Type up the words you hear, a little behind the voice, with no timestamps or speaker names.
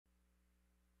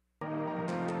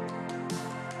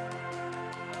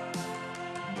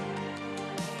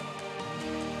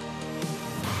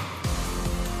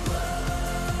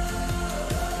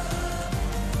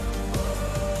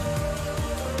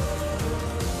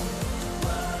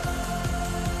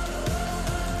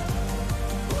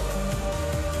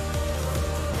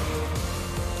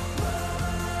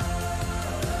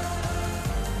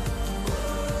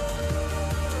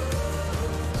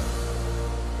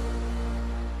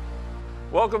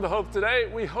Welcome to Hope Today.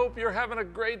 We hope you're having a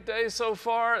great day so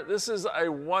far. This is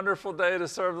a wonderful day to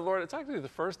serve the Lord. It's actually the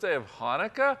first day of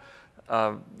Hanukkah.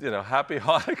 Happy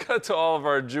Hanukkah to all of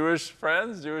our Jewish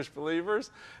friends, Jewish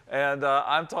believers. And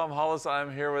I'm Tom Hollis.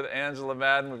 I'm here with Angela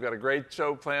Madden. We've got a great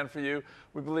show planned for you.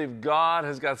 We believe God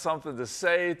has got something to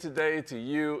say today to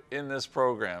you in this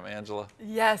program. Angela?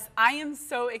 Yes, I am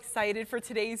so excited for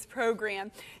today's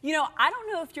program. You know, I don't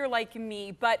know if you're like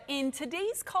me, but in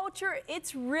today's culture,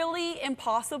 it's really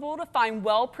impossible to find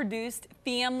well-produced,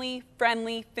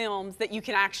 family-friendly films that you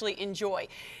can actually enjoy.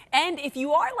 And if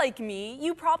you are like me,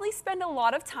 you probably spend a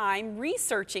lot of time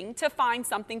researching to find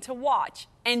something to watch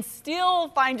and still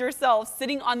find yourself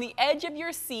sitting on the edge of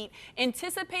your seat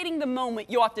anticipating the moment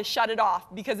you'll have to shut it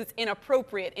off because it's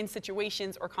inappropriate in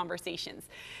situations or conversations.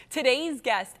 Today's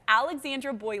guest,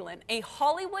 Alexandra Boylan, a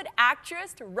Hollywood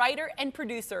actress, writer, and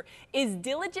producer, is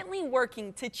diligently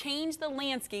working to change the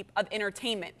landscape of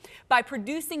entertainment by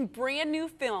producing brand new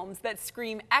films that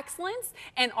scream excellence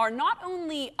and are not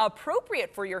only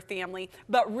appropriate for your family,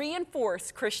 but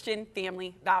reinforce Christian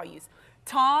family values.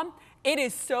 Tom, it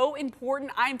is so important.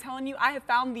 I'm telling you, I have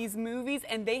found these movies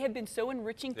and they have been so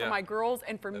enriching for my girls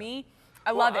and for me.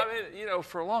 I love it. I mean, you know,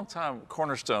 for a long time,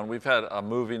 Cornerstone, we've had a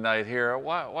movie night here.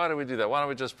 Why do we do that? Why don't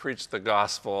we just preach the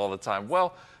gospel all the time?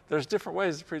 Well, there's different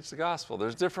ways to preach the gospel.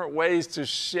 There's different ways to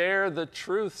share the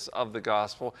truths of the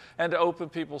gospel and to open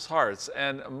people's hearts.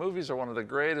 And movies are one of the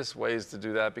greatest ways to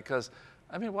do that because,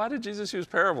 I mean, why did Jesus use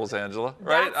parables, Angela?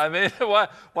 Right? I mean, why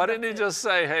didn't he just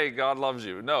say, hey, God loves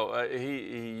you? No, he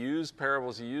used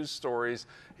parables, he used stories,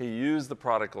 he used the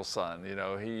prodigal son, you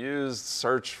know, he used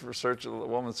a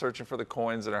woman searching for the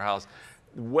coins in her house.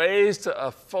 Ways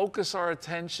to focus our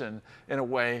attention in a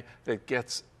way that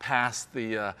gets past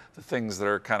the things that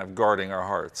are kind of guarding our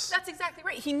hearts. That's exactly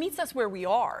right. He meets us where we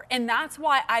are. And that's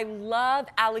why I love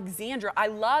Alexandra. I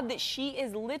love that she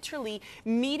is literally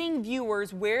meeting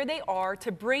viewers where they are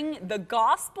to bring the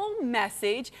gospel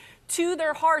message to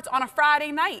their hearts on a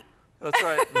Friday night. That's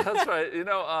right. That's right. You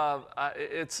know,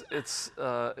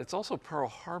 it's also Pearl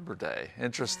Harbor Day,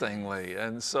 interestingly,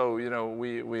 and so you know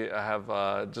we have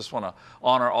just want to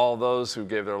honor all those who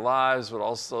gave their lives, but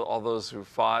also all those who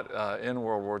fought in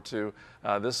World War II.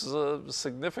 This is a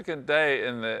significant day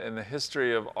in the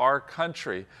history of our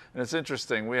country, and it's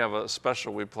interesting. We have a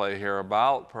special we play here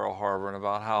about Pearl Harbor and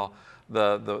about how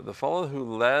the fellow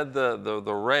who led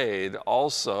the raid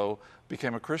also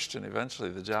became a Christian eventually,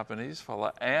 the Japanese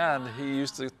fellow, and he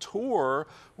used to tour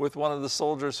with one of the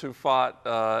soldiers who fought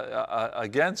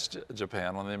against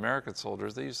Japan, one of the American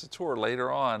soldiers. They used to tour later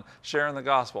on, sharing the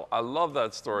gospel. I love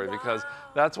that story because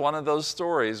that's one of those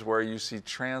stories where you see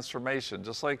transformation,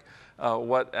 just like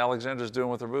what Alexandra's doing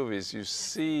with her movies. You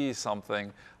see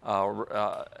something,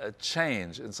 a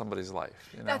change in somebody's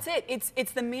life. You know? That's it.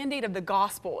 It's the mandate of the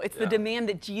gospel. It's the demand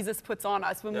that Jesus puts on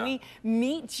us. When we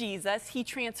meet Jesus, he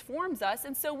transforms us.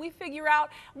 And so we figure out,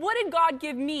 what did God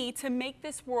give me to make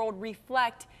this world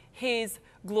reflect his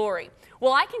glory?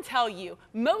 Well, I can tell you,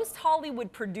 most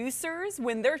Hollywood producers,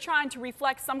 when they're trying to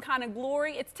reflect some kind of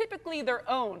glory, it's typically their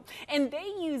own. And they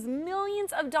use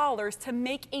millions of dollars to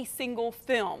make a single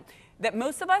film that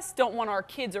most of us don't want our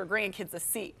kids or grandkids to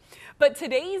see. But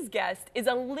today's guest is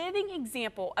a living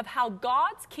example of how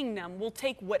God's kingdom will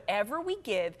take whatever we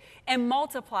give and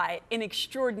multiply it in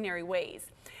extraordinary ways.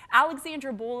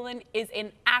 Alexandra Boylan is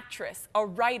an actress, a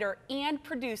writer, and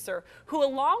producer who,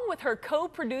 along with her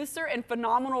co-producer and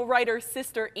phenomenal writer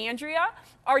sister Andrea,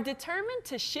 are determined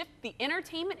to shift the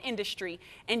entertainment industry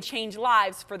and change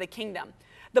lives for the kingdom.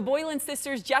 The Boylan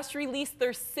Sisters just released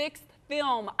their 6th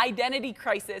film, Identity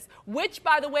Crisis, which,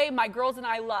 by the way, my girls and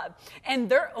I love, and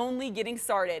they're only getting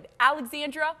started.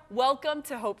 Alexandra, welcome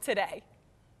to Hope Today.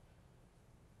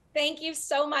 Thank you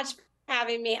so much for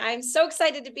having me. I'm so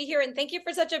excited to be here, and thank you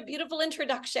for such a beautiful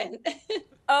introduction.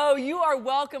 Oh, you are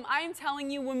welcome. I am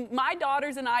telling you, when my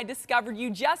daughters and I discovered you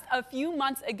just a few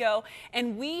months ago,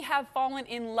 and we have fallen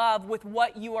in love with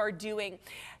what you are doing.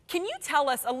 Can you tell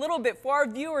us a little bit, for our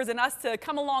viewers and us to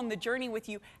come along the journey with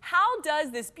you, how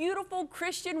does this beautiful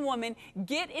Christian woman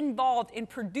get involved in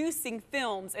producing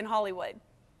films in Hollywood?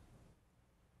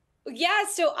 Yeah,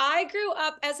 so I grew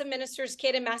up as a minister's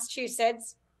kid in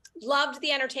Massachusetts, loved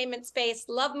the entertainment space,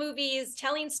 loved movies,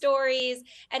 telling stories.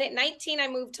 And at 19, I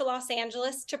moved to Los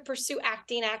Angeles to pursue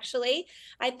acting, actually.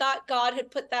 I thought God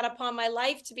had put that upon my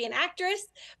life to be an actress.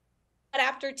 But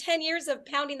after 10 years of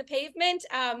pounding the pavement,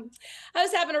 I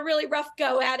was having a really rough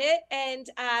go at it. And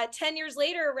 10 years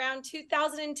later, around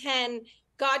 2010,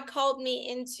 God called me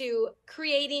into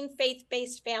creating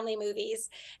faith-based family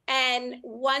movies. And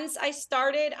once I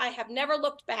started, I have never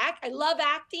looked back. I love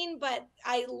acting, but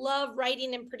I love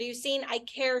writing and producing. I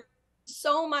care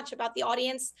so much about the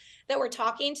audience that we're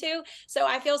talking to. So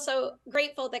I feel so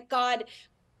grateful that God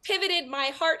pivoted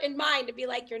my heart and mind to be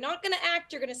like, you're not going to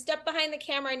act, you're going to step behind the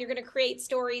camera and you're going to create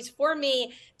stories for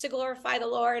me to glorify the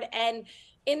Lord. And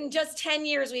in just 10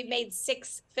 years, we've made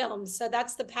 6 films. So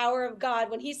that's the power of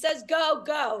God. When he says go,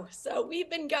 go. So we've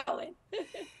been going.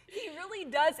 He really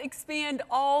does expand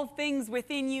all things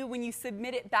within you when you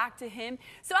submit it back to him.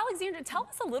 So Alexandra, tell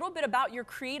us a little bit about your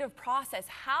creative process.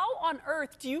 How on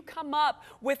earth do you come up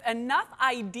with enough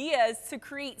ideas to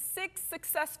create 6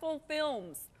 successful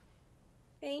films?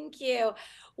 Thank you.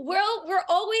 Well, we're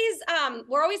always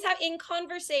in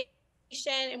conversation,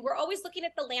 and we're always looking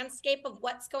at the landscape of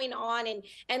what's going on in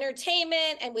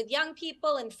entertainment and with young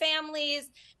people and families.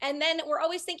 And then we're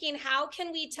always thinking, how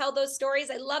can we tell those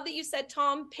stories? I love that you said,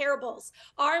 Tom, parables.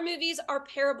 Our movies are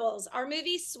parables. Our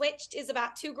movie Switched is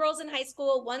about 2 girls in high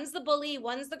school. One's the bully,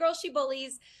 one's the girl she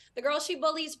bullies. The girl she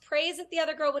bullies prays that the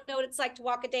other girl would know what it's like to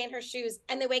walk a day in her shoes,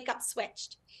 and they wake up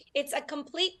switched. It's a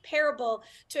complete parable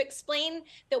to explain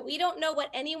that we don't know what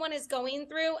anyone is going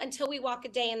through until we walk a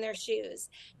day in their shoes,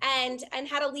 and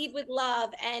how to lead with love.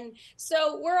 And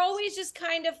so we're always just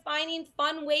kind of finding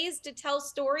fun ways to tell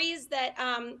stories that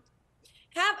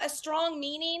have a strong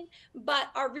meaning, but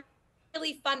are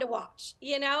really fun to watch,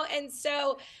 you know? And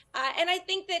so, and I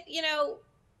think that, you know,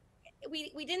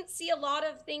 we didn't see a lot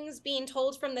of things being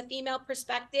told from the female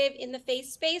perspective in the faith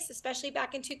space, especially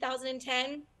back in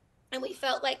 2010. And we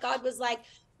felt like God was like,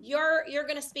 you're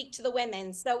going to speak to the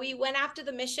women. So we went after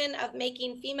the mission of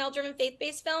making female-driven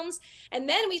faith-based films. And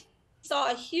then we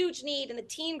saw a huge need in the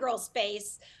teen girl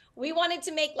space. We wanted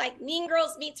to make like Mean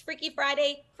Girls meets Freaky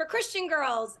Friday for Christian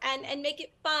girls and make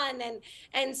it fun.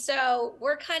 And so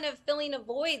we're kind of filling a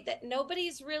void that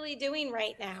nobody's really doing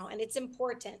right now. And it's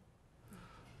important.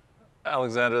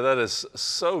 Alexandra, that is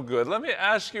so good. Let me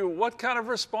ask you, what kind of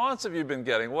response have you been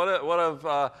getting? What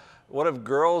have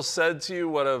girls said to you?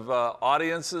 What have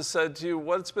audiences said to you?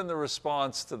 What's been the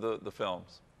response to the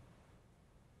films?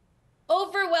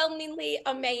 Overwhelmingly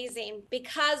amazing,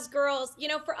 because girls, you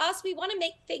know, for us, we want to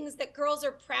make things that girls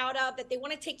are proud of, that they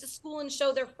want to take to school and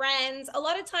show their friends. A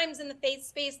lot of times in the faith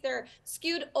space, they're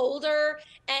skewed older,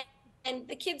 and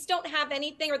the kids don't have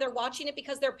anything, or they're watching it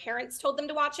because their parents told them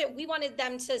to watch it. We wanted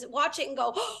them to watch it and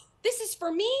go, oh, this is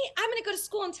for me. I'm going to go to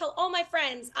school and tell all my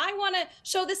friends. I want to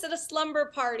show this at a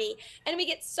slumber party. And we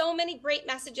get so many great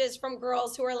messages from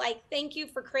girls who are like, thank you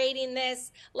for creating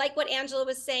this. Like what Angela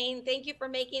was saying, thank you for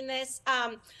making this.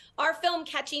 Our film,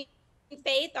 Catching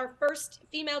Faith, our first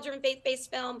female-driven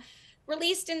faith-based film,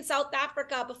 released in South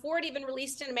Africa before it even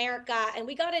released in America. And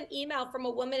we got an email from a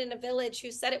woman in a village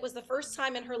who said it was the first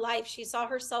time in her life she saw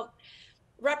herself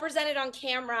represented on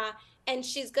camera, and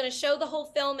she's going to show the whole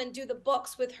film and do the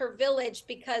books with her village,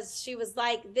 because she was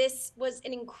like, this was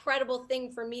an incredible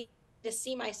thing for me to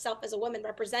see myself as a woman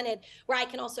represented, where I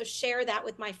can also share that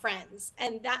with my friends.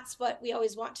 And that's what we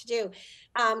always want to do.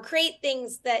 Create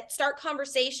things that start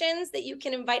conversations that you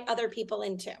can invite other people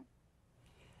into.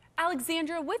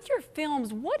 Alexandra, with your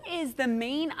films, what is the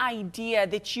main idea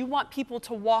that you want people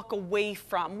to walk away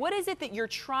from? What is it that you're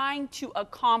trying to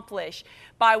accomplish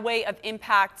by way of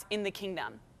impact in the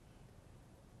kingdom?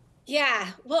 Yeah,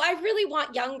 well, I really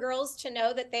want young girls to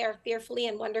know that they are fearfully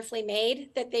and wonderfully made,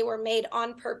 that they were made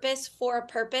on purpose for a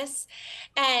purpose.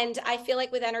 And I feel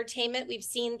like with entertainment, we've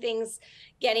seen things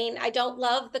I don't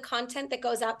love the content that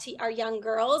goes out to our young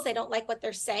girls. I don't like what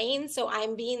they're saying. So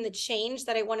I'm being the change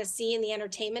that I want to see in the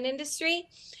entertainment industry.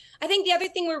 I think the other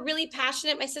thing we're really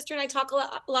passionate, my sister and I talk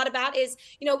a lot about is,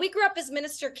 you know, we grew up as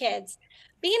minister kids.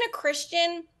 Being a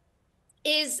Christian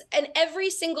is an every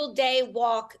single day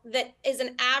walk that is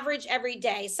an average every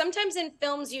day. Sometimes in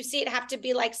films, you see it have to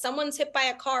be like someone's hit by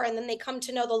a car and then they come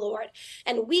to know the Lord.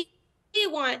 And we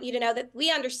want you to know that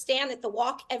we understand that the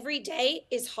walk every day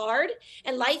is hard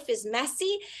and life is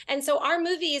messy. And so our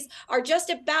movies are just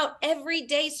about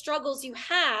everyday struggles you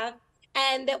have,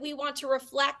 and that we want to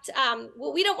reflect,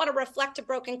 well, we don't want to reflect a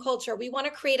broken culture. We want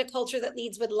to create a culture that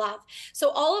leads with love. So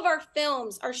all of our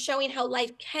films are showing how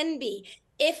life can be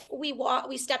if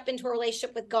we step into a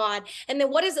relationship with God. And then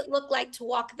what does it look like to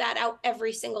walk that out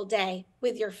every single day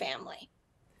with your family?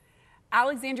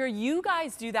 Alexandra, you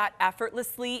guys do that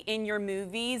effortlessly in your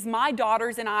movies. My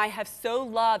daughters and I have so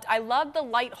loved, I love the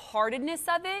lightheartedness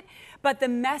of it, but the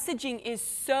messaging is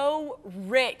so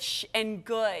rich and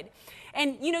good.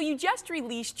 And you know, you just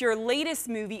released your latest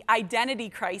movie, Identity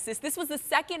Crisis. This was the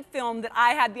second film that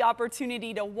I had the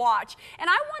opportunity to watch. And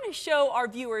I want to show our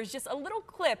viewers just a little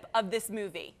clip of this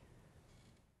movie.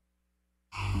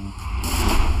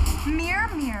 Mirror,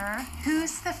 mirror,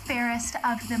 who's the fairest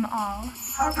of them all?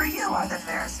 Harper, you are the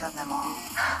fairest of them all.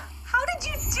 How did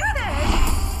you do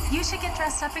this? You should get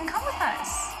dressed up and come with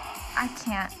us. I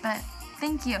can't, but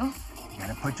thank you. You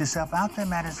gotta put yourself out there,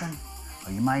 Madison,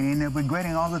 or you might end up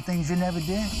regretting all the things you never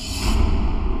did.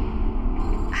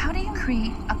 How do you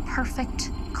create a perfect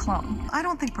clone? I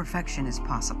don't think perfection is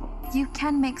possible. You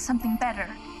can make something better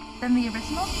than the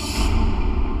original?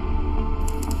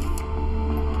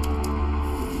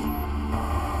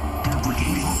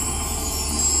 Duplicating.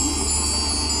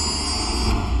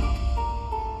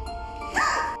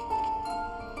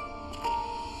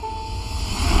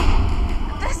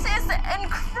 This is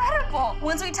incredible!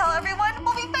 Once we tell everyone,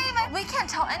 we'll be famous! We can't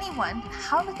tell anyone.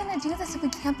 How are we gonna do this if we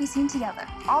can't be seen together?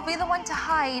 I'll be the one to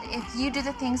hide if you do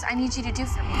the things I need you to do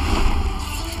for me.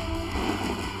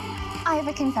 I have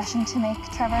a confession to make,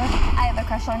 Trevor. I have a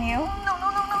crush on you. No, no,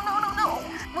 no, no, no, no, no.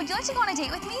 Would you like to go on a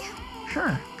date with me?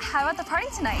 Sure. How about the party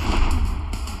tonight?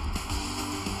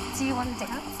 Do you want to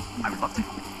dance? I would love to.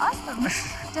 Awesome.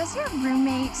 Does your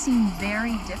roommate seem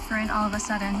very different all of a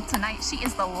sudden? Tonight, she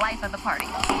is the life of the party.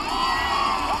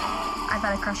 I've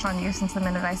had a crush on you since the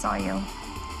minute I saw you.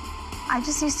 I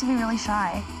just used to be really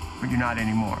shy. But you're not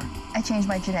anymore. I changed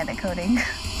my genetic coding.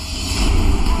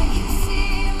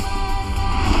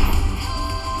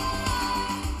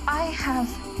 I have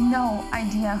no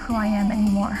idea who I am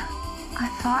anymore. I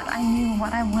thought I knew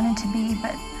what I wanted to be,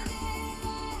 but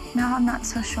now I'm not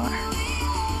so sure.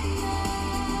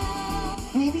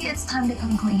 Maybe it's time to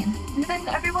come clean. Then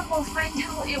everyone will find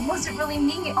out it wasn't really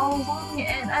me all along,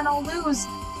 and I'll lose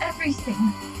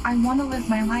everything. I want to live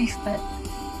my life, but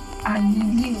I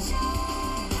need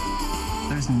you.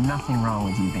 There's nothing wrong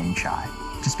with you being shy.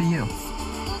 Just be you.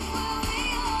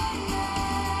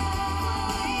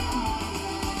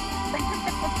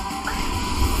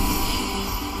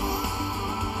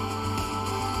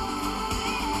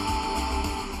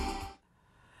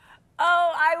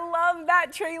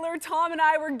 Trailer, Tom and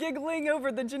I were giggling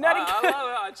over the genetic I love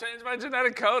it. I changed my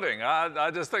genetic coding. I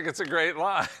just think it's a great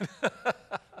line.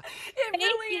 It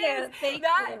really is. Thank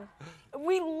you.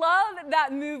 We love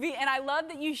that movie, and I love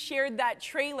that you shared that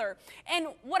trailer. And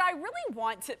what I really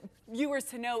want viewers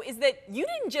to know is that you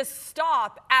didn't just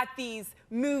stop at these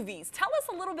movies. Tell us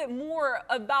a little bit more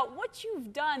about what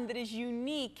you've done that is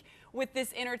unique with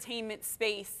this entertainment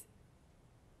space.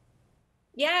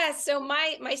 Yeah, so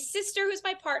my sister, who's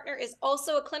my partner, is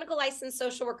also a clinical licensed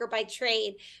social worker by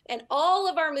trade. And all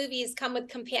of our movies come with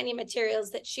companion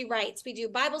materials that she writes. We do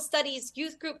Bible studies,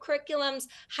 youth group curriculums,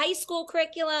 high school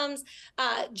curriculums,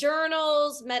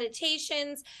 journals,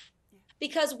 meditations,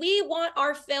 because we want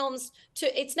our films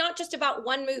to, it's not just about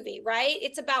one movie, right?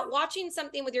 It's about watching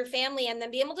something with your family and then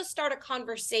be able to start a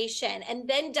conversation and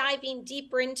then diving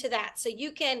deeper into that. So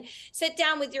you can sit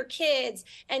down with your kids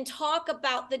and talk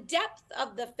about the depth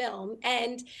of the film.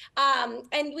 And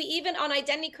we even, on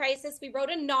Identity Crisis, we wrote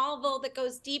a novel that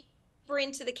goes deep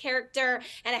into the character,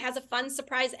 and it has a fun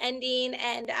surprise ending.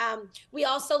 And we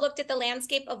also looked at the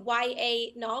landscape of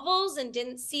YA novels and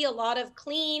didn't see a lot of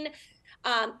clean,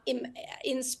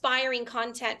 inspiring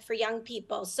content for young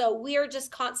people. So we're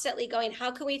just constantly going,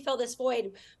 how can we fill this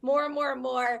void more and more and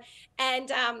more?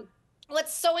 And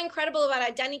what's so incredible about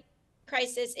Identity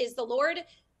Crisis is the Lord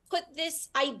put this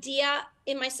idea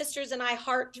in my sisters and I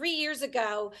heart 3 years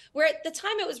ago, where at the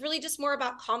time it was really just more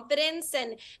about confidence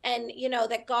and you know,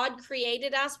 that God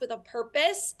created us with a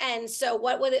purpose. And so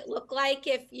what would it look like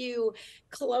if you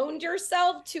cloned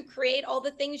yourself to create all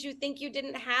the things you think you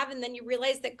didn't have, and then you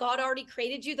realize that God already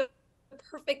created you the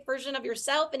perfect version of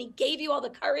yourself, and he gave you all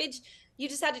the courage, you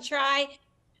just had to try.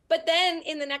 But then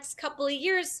in the next couple of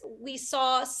years, we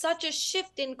saw such a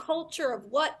shift in culture of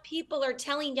what people are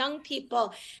telling young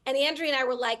people. And Andrea and I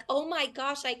were like, oh my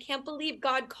gosh, I can't believe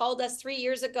God called us 3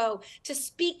 years ago to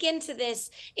speak into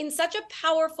this in such a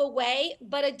powerful way,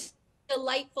 but a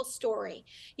delightful story,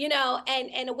 you know,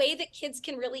 and a way that kids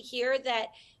can really hear that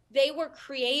they were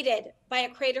created by a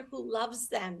creator who loves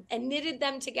them and knitted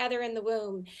them together in the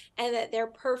womb, and that they're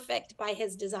perfect by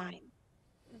his design.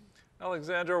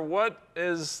 Alexandra, what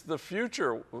is the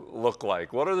future look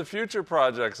like? What are the future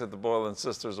projects that the Boylan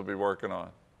Sisters will be working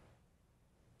on?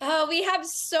 We have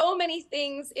so many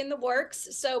things in the works,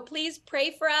 so please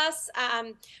pray for us.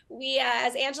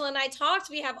 As Angela and I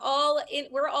talked,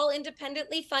 we're all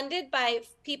independently funded by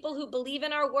people who believe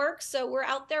in our work. So we're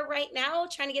out there right now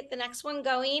trying to get the next one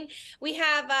going. We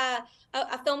have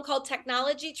a film called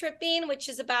Technology Tripping, which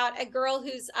is about a girl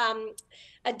who's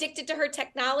addicted to her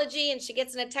technology, and she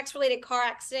gets in a text-related car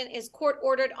accident, is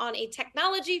court-ordered on a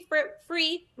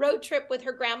technology-free road trip with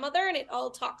her grandmother, and it all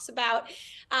talks about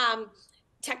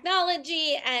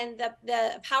technology and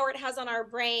the power it has on our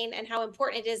brain and how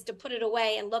important it is to put it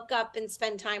away and look up and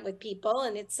spend time with people.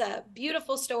 And it's a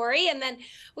beautiful story. And then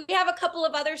we have a couple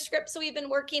of other scripts that we've been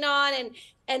working on,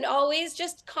 and always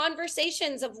just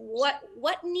conversations of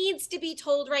what needs to be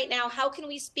told right now. How can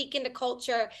we speak into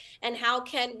culture, and how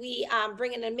can we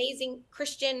bring an amazing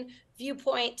Christian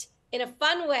viewpoint in a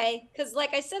fun way? Because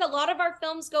like I said, a lot of our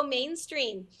films go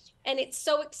mainstream, and it's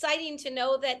so exciting to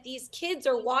know that these kids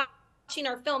are watching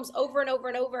our films over and over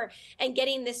and over and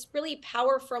getting this really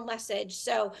powerful message.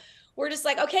 So we're just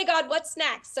like, okay, God, what's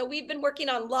next? So we've been working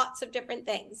on lots of different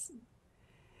things.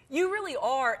 You really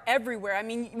are everywhere. I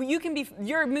mean,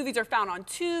 your movies are found on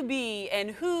Tubi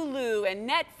and Hulu and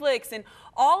Netflix and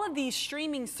all of these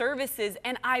streaming services.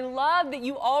 And I love that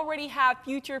you already have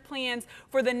future plans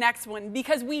for the next one,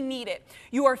 because we need it.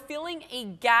 You are filling a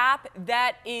gap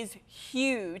that is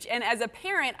huge. And as a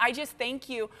parent, I just thank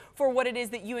you for what it is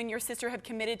that you and your sister have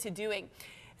committed to doing.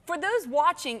 For those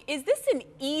watching, is this an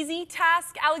easy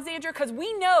task, Alexandra? Because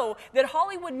we know that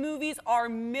Hollywood movies are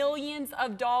millions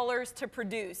of dollars to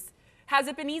produce. Has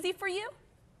it been easy for you?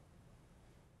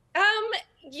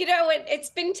 It's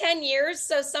been 10 years.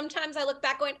 So sometimes I look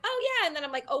back going, oh yeah. And then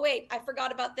I'm like, oh wait, I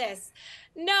forgot about this.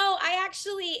 No,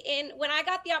 when I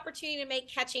got the opportunity to make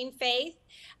Catching Faith,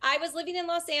 I was living in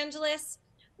Los Angeles,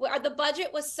 where the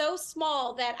budget was so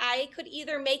small that I could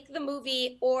either make the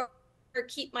movie or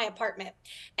keep my apartment.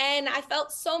 And I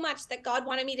felt so much that God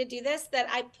wanted me to do this that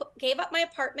I gave up my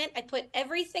apartment. I put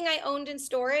everything I owned in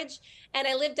storage, and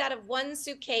I lived out of one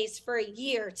suitcase for a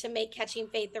year to make Catching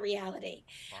Faith a reality.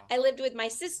 Wow. I lived with my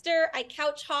sister. I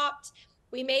couch hopped.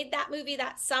 We made that movie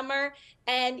that summer.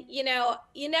 And, you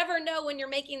never know when you're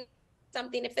making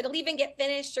something, if it'll even get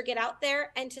finished or get out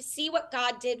there. And to see what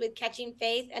God did with Catching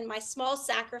Faith and my small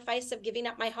sacrifice of giving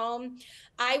up my home,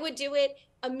 I would do it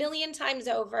a million times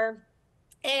over.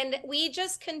 And we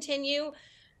just continue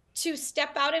to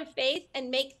step out in faith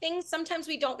and make things. Sometimes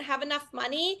we don't have enough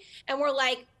money, and we're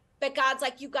like, but God's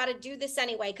like, you got to do this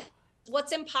anyway.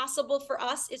 What's impossible for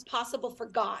us is possible for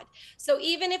God. So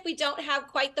even if we don't have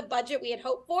quite the budget we had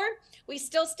hoped for, we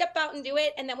still step out and do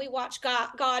it. And then we watch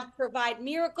God provide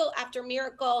miracle after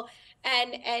miracle.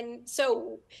 And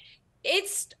so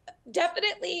it's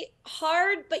definitely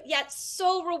hard, but yet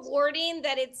so rewarding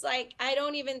that it's like, I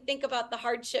don't even think about the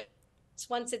hardship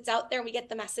once it's out there and we get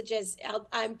the messages. I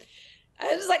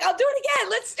was like, I'll do it again.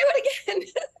 Let's do it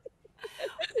again.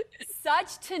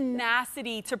 Such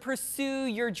tenacity to pursue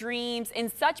your dreams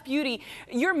and such beauty.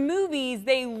 Your movies,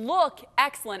 they look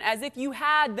excellent, as if you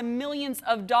had the millions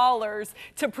of dollars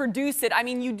to produce it. I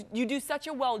mean, you do such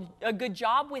a good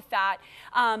job with that.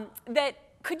 That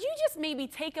could you just maybe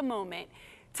take a moment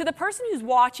to the person who's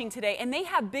watching today and they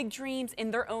have big dreams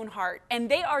in their own heart and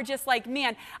they are just like,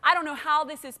 man, I don't know how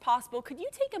this is possible. Could you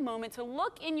take a moment to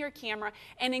look in your camera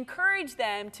and encourage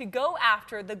them to go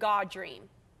after the God dream?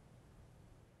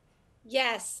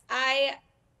 Yes, I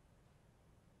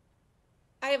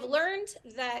have learned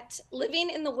that living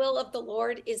in the will of the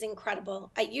Lord is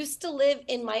incredible. I used to live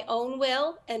in my own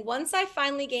will, and once I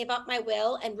finally gave up my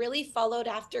will and really followed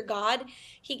after God,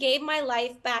 He gave my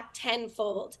life back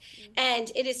tenfold.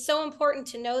 And it is so important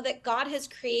to know that God has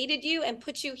created you and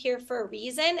put you here for a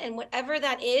reason, and whatever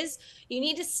that is, you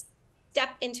need to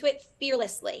step into it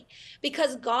fearlessly,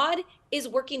 because God is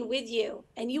working with you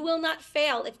and you will not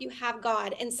fail if you have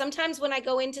God. And sometimes when I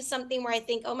go into something where I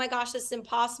think, oh my gosh, this is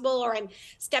impossible, or I'm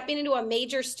stepping into a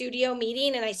major studio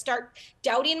meeting and I start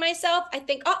doubting myself, I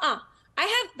think, I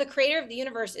have the creator of the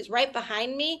universe is right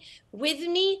behind me, with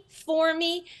me, for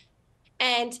me,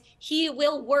 and He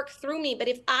will work through me. But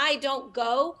if I don't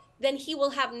go, then He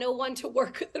will have no one to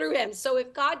work through Him. So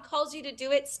if God calls you to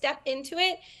do it, step into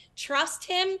it, trust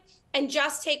Him, and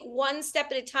just take one step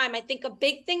at a time. I think a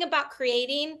big thing about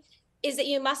creating is that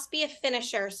you must be a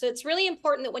finisher. So it's really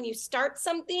important that when you start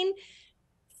something,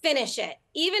 finish it.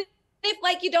 Even if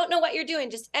like you don't know what you're doing,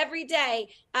 just every day,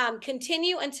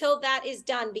 continue until that is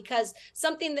done. Because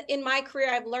something that in my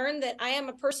career, I've learned that I am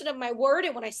a person of my word.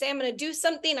 And when I say I'm going to do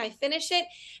something, I finish it.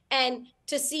 And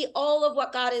to see all of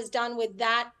what God has done with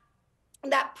that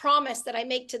promise that I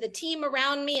make to the team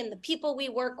around me and the people we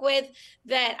work with,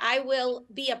 that I will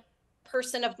be a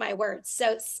person of my words.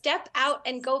 So step out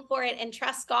and go for it and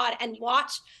trust God and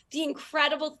watch the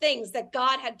incredible things that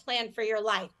God had planned for your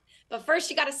life. But first,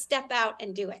 you got to step out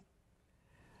and do it.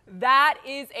 That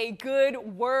is a good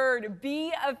word.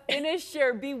 Be a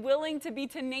finisher. Be willing to be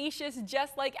tenacious,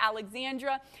 just like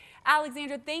Alexandra.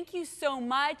 Alexandra, thank you so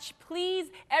much. Please,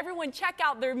 everyone, check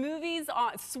out their movies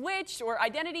on Switch or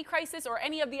Identity Crisis or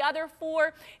any of the other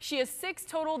 4. She has 6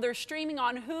 total. They're streaming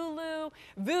on Hulu,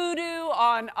 Vudu,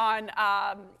 on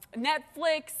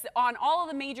Netflix, on all of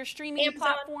the major streaming Amazon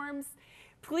platforms.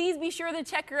 Please be sure to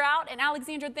check her out. And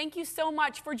Alexandra, thank you so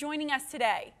much for joining us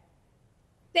today.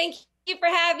 Thank you for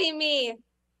having me.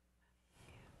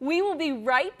 We will be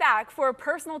right back for a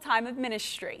personal time of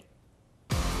ministry.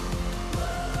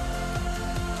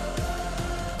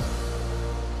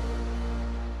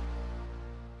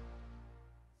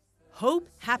 Hope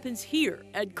happens here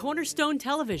at Cornerstone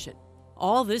Television.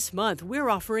 All this month,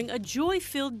 we're offering a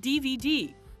joy-filled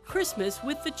DVD, Christmas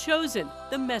with the Chosen,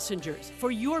 the Messengers, for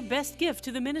your best gift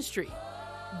to the ministry.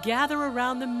 Gather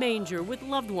around the manger with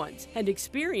loved ones and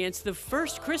experience the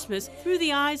first Christmas through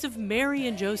the eyes of Mary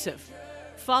and Joseph.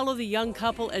 Follow the young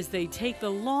couple as they take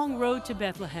the long road to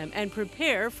Bethlehem and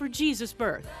prepare for Jesus'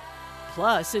 birth.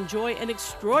 Plus, enjoy an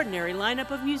extraordinary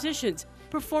lineup of musicians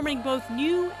performing both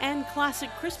new and classic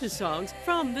Christmas songs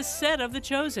from the set of The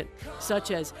Chosen, such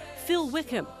as Phil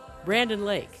Wickham, Brandon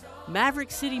Lake,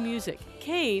 Maverick City Music,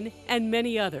 Kane, and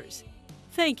many others.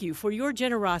 Thank you for your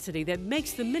generosity that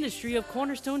makes the ministry of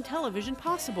Cornerstone Television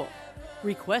possible.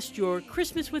 Request your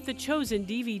Christmas with the Chosen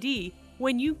DVD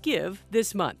when you give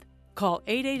this month. Call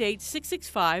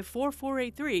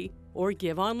 888-665-4483 or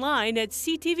give online at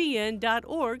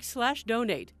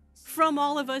ctvn.org/donate. From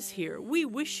all of us here, we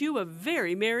wish you a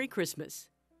very Merry Christmas.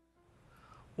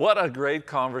 What a great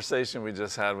conversation we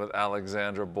just had with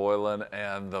Alexandra Boylan,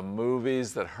 and the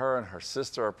movies that her and her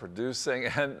sister are producing,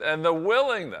 and the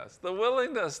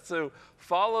willingness to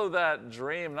follow that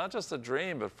dream, not just a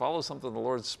dream, but follow something the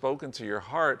Lord's spoken to your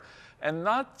heart, and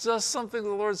not just something the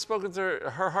Lord's spoken to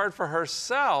her heart for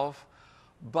herself,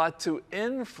 but to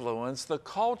influence the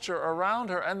culture around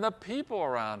her and the people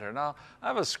around her. Now, I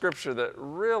have a scripture that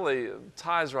really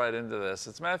ties right into this.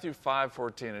 It's Matthew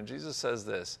 5:14, and Jesus says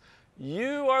this: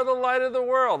 "You are the light of the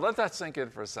world." Let that sink in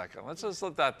for a second. Let's just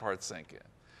let that part sink in.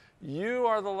 You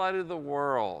are the light of the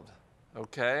world,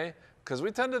 okay? Because we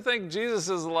tend to think Jesus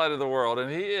is the light of the world,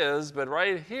 and he is, but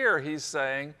right here he's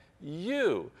saying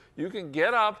you. You can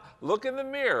get up, look in the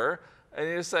mirror, and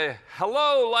you say,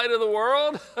 "Hello, light of the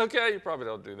world." Okay, you probably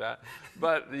don't do that,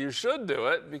 but you should do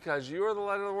it because you are the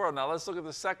light of the world. Now let's look at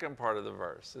the second part of the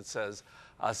verse. It says,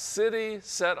 "A city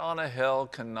set on a hill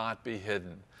cannot be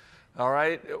hidden." All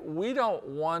right, we don't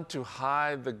want to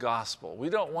hide the gospel. We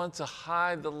don't want to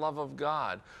hide the love of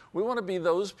God. We want to be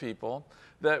those people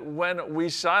that when we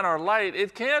shine our light,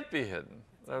 it can't be hidden.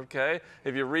 Okay,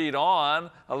 if you read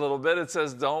on a little bit, it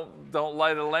says don't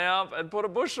light a lamp and put a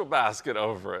bushel basket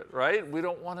over it, right? We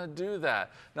don't want to do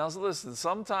that. Now so listen,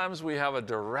 sometimes we have a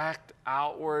direct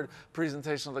outward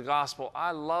presentation of the gospel.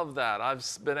 I love that. I've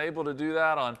been able to do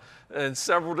that in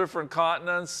several different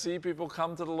continents, see people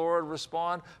come to the Lord,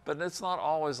 respond, but it's not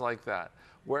always like that.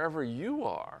 Wherever you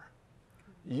are,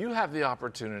 you have the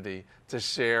opportunity to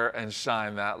share and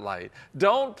shine that light.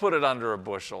 Don't put it under a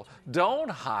bushel.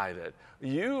 Don't hide it.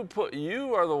 You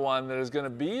are the one that is going to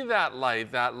be that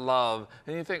light, that love.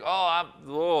 And you think,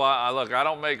 look, I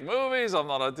don't make movies. I'm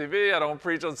not on TV. I don't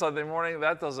preach on Sunday morning.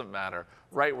 That doesn't matter.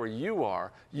 Right where you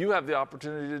are, you have the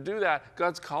opportunity to do that.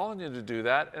 God's calling you to do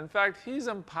that. In fact, he's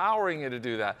empowering you to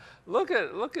do that. Look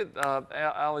at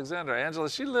Alexandra. Angela,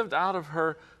 she lived out of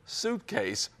her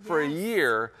suitcase for a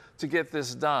year to get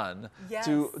this done,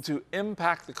 to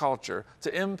impact the culture,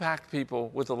 to impact people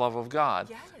with the love of God.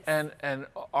 Yes. And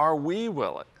are we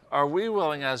willing? Are we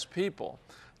willing as people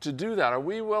to do that? Are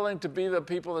we willing to be the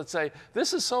people that say,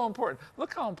 this is so important.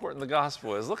 Look how important the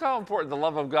gospel is. Look how important the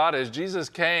love of God is. Jesus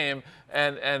came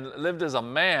and lived as a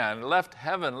man, left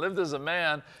heaven, lived as a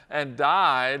man, and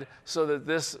died so that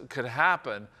this could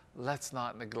happen. Let's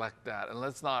not neglect that, and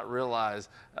let's realize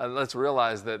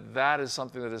that that is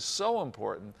something that is so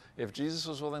important. If Jesus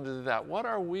was willing to do that, what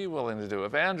are we willing to do?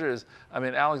 If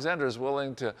Alexandra is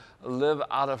willing to live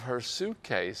out of her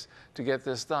suitcase to get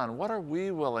this done, what are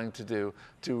we willing to do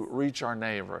to reach our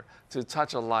neighbor, to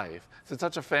touch a life, to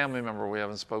touch a family member we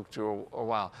haven't spoke to a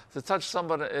while, to touch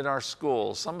somebody in our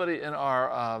school, somebody in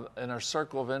our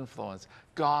circle of influence?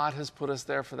 God has put us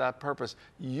there for that purpose.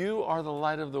 You are the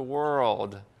light of the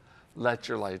world. Let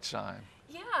your light shine.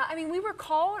 Yeah, I mean, we were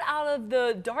called out of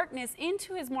the darkness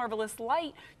into his marvelous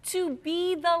light to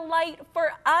be the light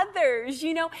for others,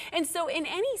 you know? And so in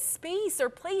any space or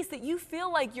place that you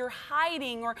feel like you're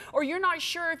hiding or you're not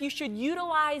sure if you should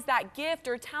utilize that gift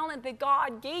or talent that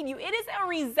God gave you, it is a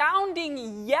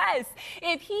resounding yes.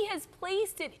 If he has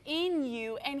placed it in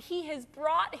you and he has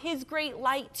brought his great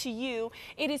light to you,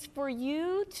 it is for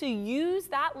you to use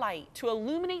that light, to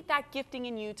illuminate that gifting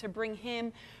in you, to bring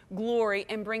him glory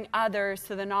and bring others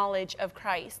to the knowledge of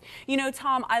Christ. You know,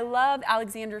 Tom, I love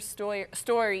Alexandra's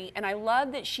story, and I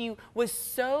love that she was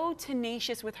so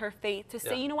tenacious with her faith to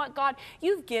say, you know what, God,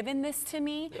 you've given this to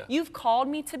me. You've called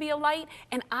me to be a light,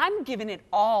 and I'm giving it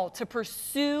all to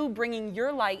pursue bringing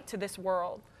your light to this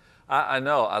world. I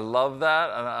know. I love that,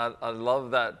 and I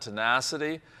love that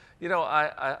tenacity. You know,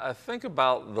 I think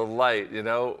about the light, you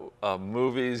know,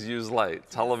 movies use light,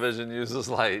 television uses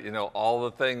light, you know, all the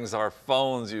things, our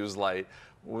phones use light.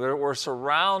 We're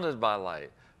surrounded by light.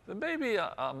 But maybe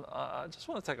I just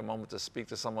want to take a moment to speak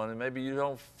to someone and maybe you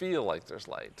don't feel like there's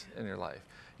light in your life.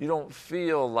 You don't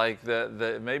feel like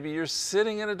that maybe you're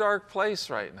sitting in a dark place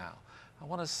right now. I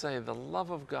want to say the love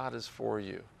of God is for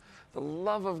you. The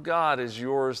love of God is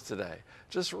yours today.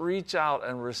 Just reach out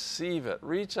and receive it.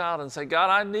 Reach out and say, God,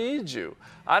 I need you.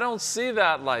 I don't see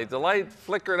that light. The light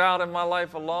flickered out in my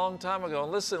life a long time ago.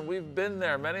 And listen, we've been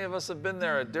there. Many of us have been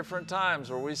there at different times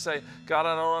where we say, God,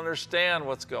 I don't understand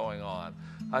what's going on.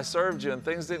 I served you and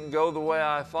things didn't go the way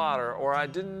I thought, or I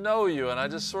didn't know you and I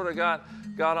just sort of got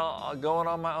going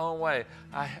on my own way.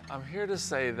 I'm here to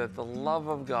say that the love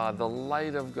of God, the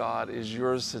light of God is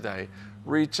yours today.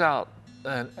 Reach out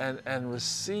and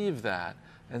receive that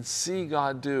and see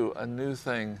God do a new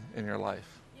thing in your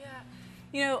life. Yeah.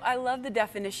 You know, I love the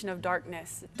definition of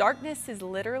darkness. Darkness is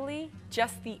literally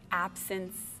just the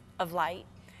absence of light.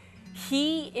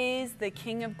 He is the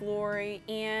King of glory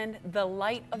and the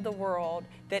light of the world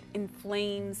that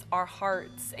inflames our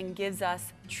hearts and gives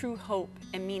us true hope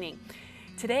and meaning.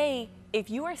 Today, if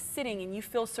you are sitting and you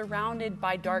feel surrounded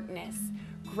by darkness,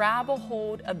 grab a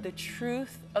hold of the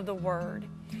truth of the word.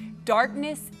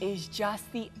 Darkness is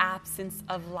just the absence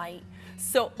of light.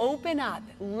 So open up,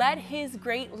 let his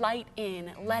great light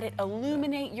in, let it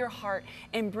illuminate your heart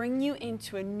and bring you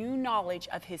into a new knowledge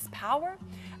of his power,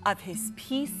 of his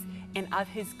peace, and of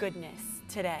his goodness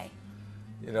today.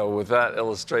 You know, with that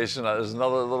illustration, there's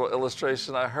another little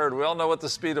illustration I heard. We all know what the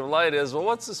speed of light is. Well,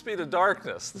 what's the speed of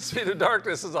darkness? The speed of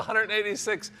darkness is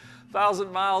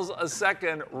 186,000 miles a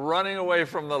second running away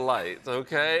from the light,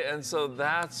 okay? And so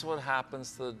that's what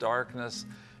happens to the darkness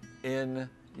in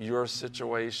your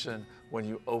situation when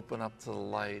you open up to the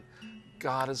light.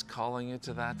 God is calling you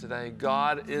to that today.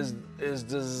 God is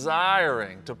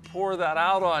desiring to pour that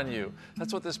out on you.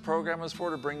 That's what this program is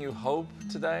for, to bring you hope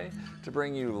today, to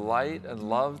bring you light and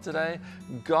love today.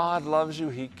 God loves you.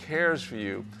 He cares for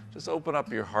you. Just open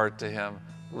up your heart to him.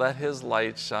 Let his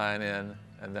light shine in,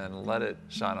 and then let it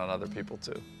shine on other people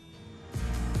too.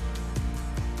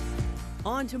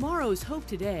 On tomorrow's Hope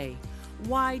Today,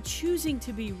 why choosing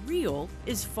to be real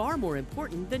is far more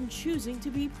important than choosing to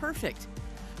be perfect.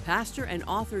 Pastor and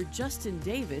author Justin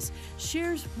Davis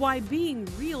shares why being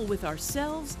real with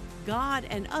ourselves, God,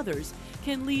 and others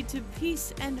can lead to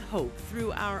peace and hope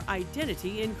through our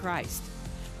identity in Christ.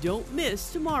 Don't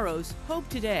miss tomorrow's Hope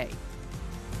Today.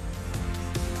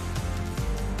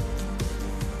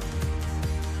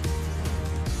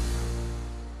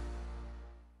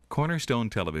 Cornerstone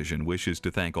Television wishes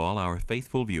to thank all our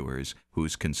faithful viewers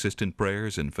whose consistent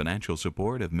prayers and financial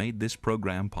support have made this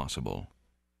program possible.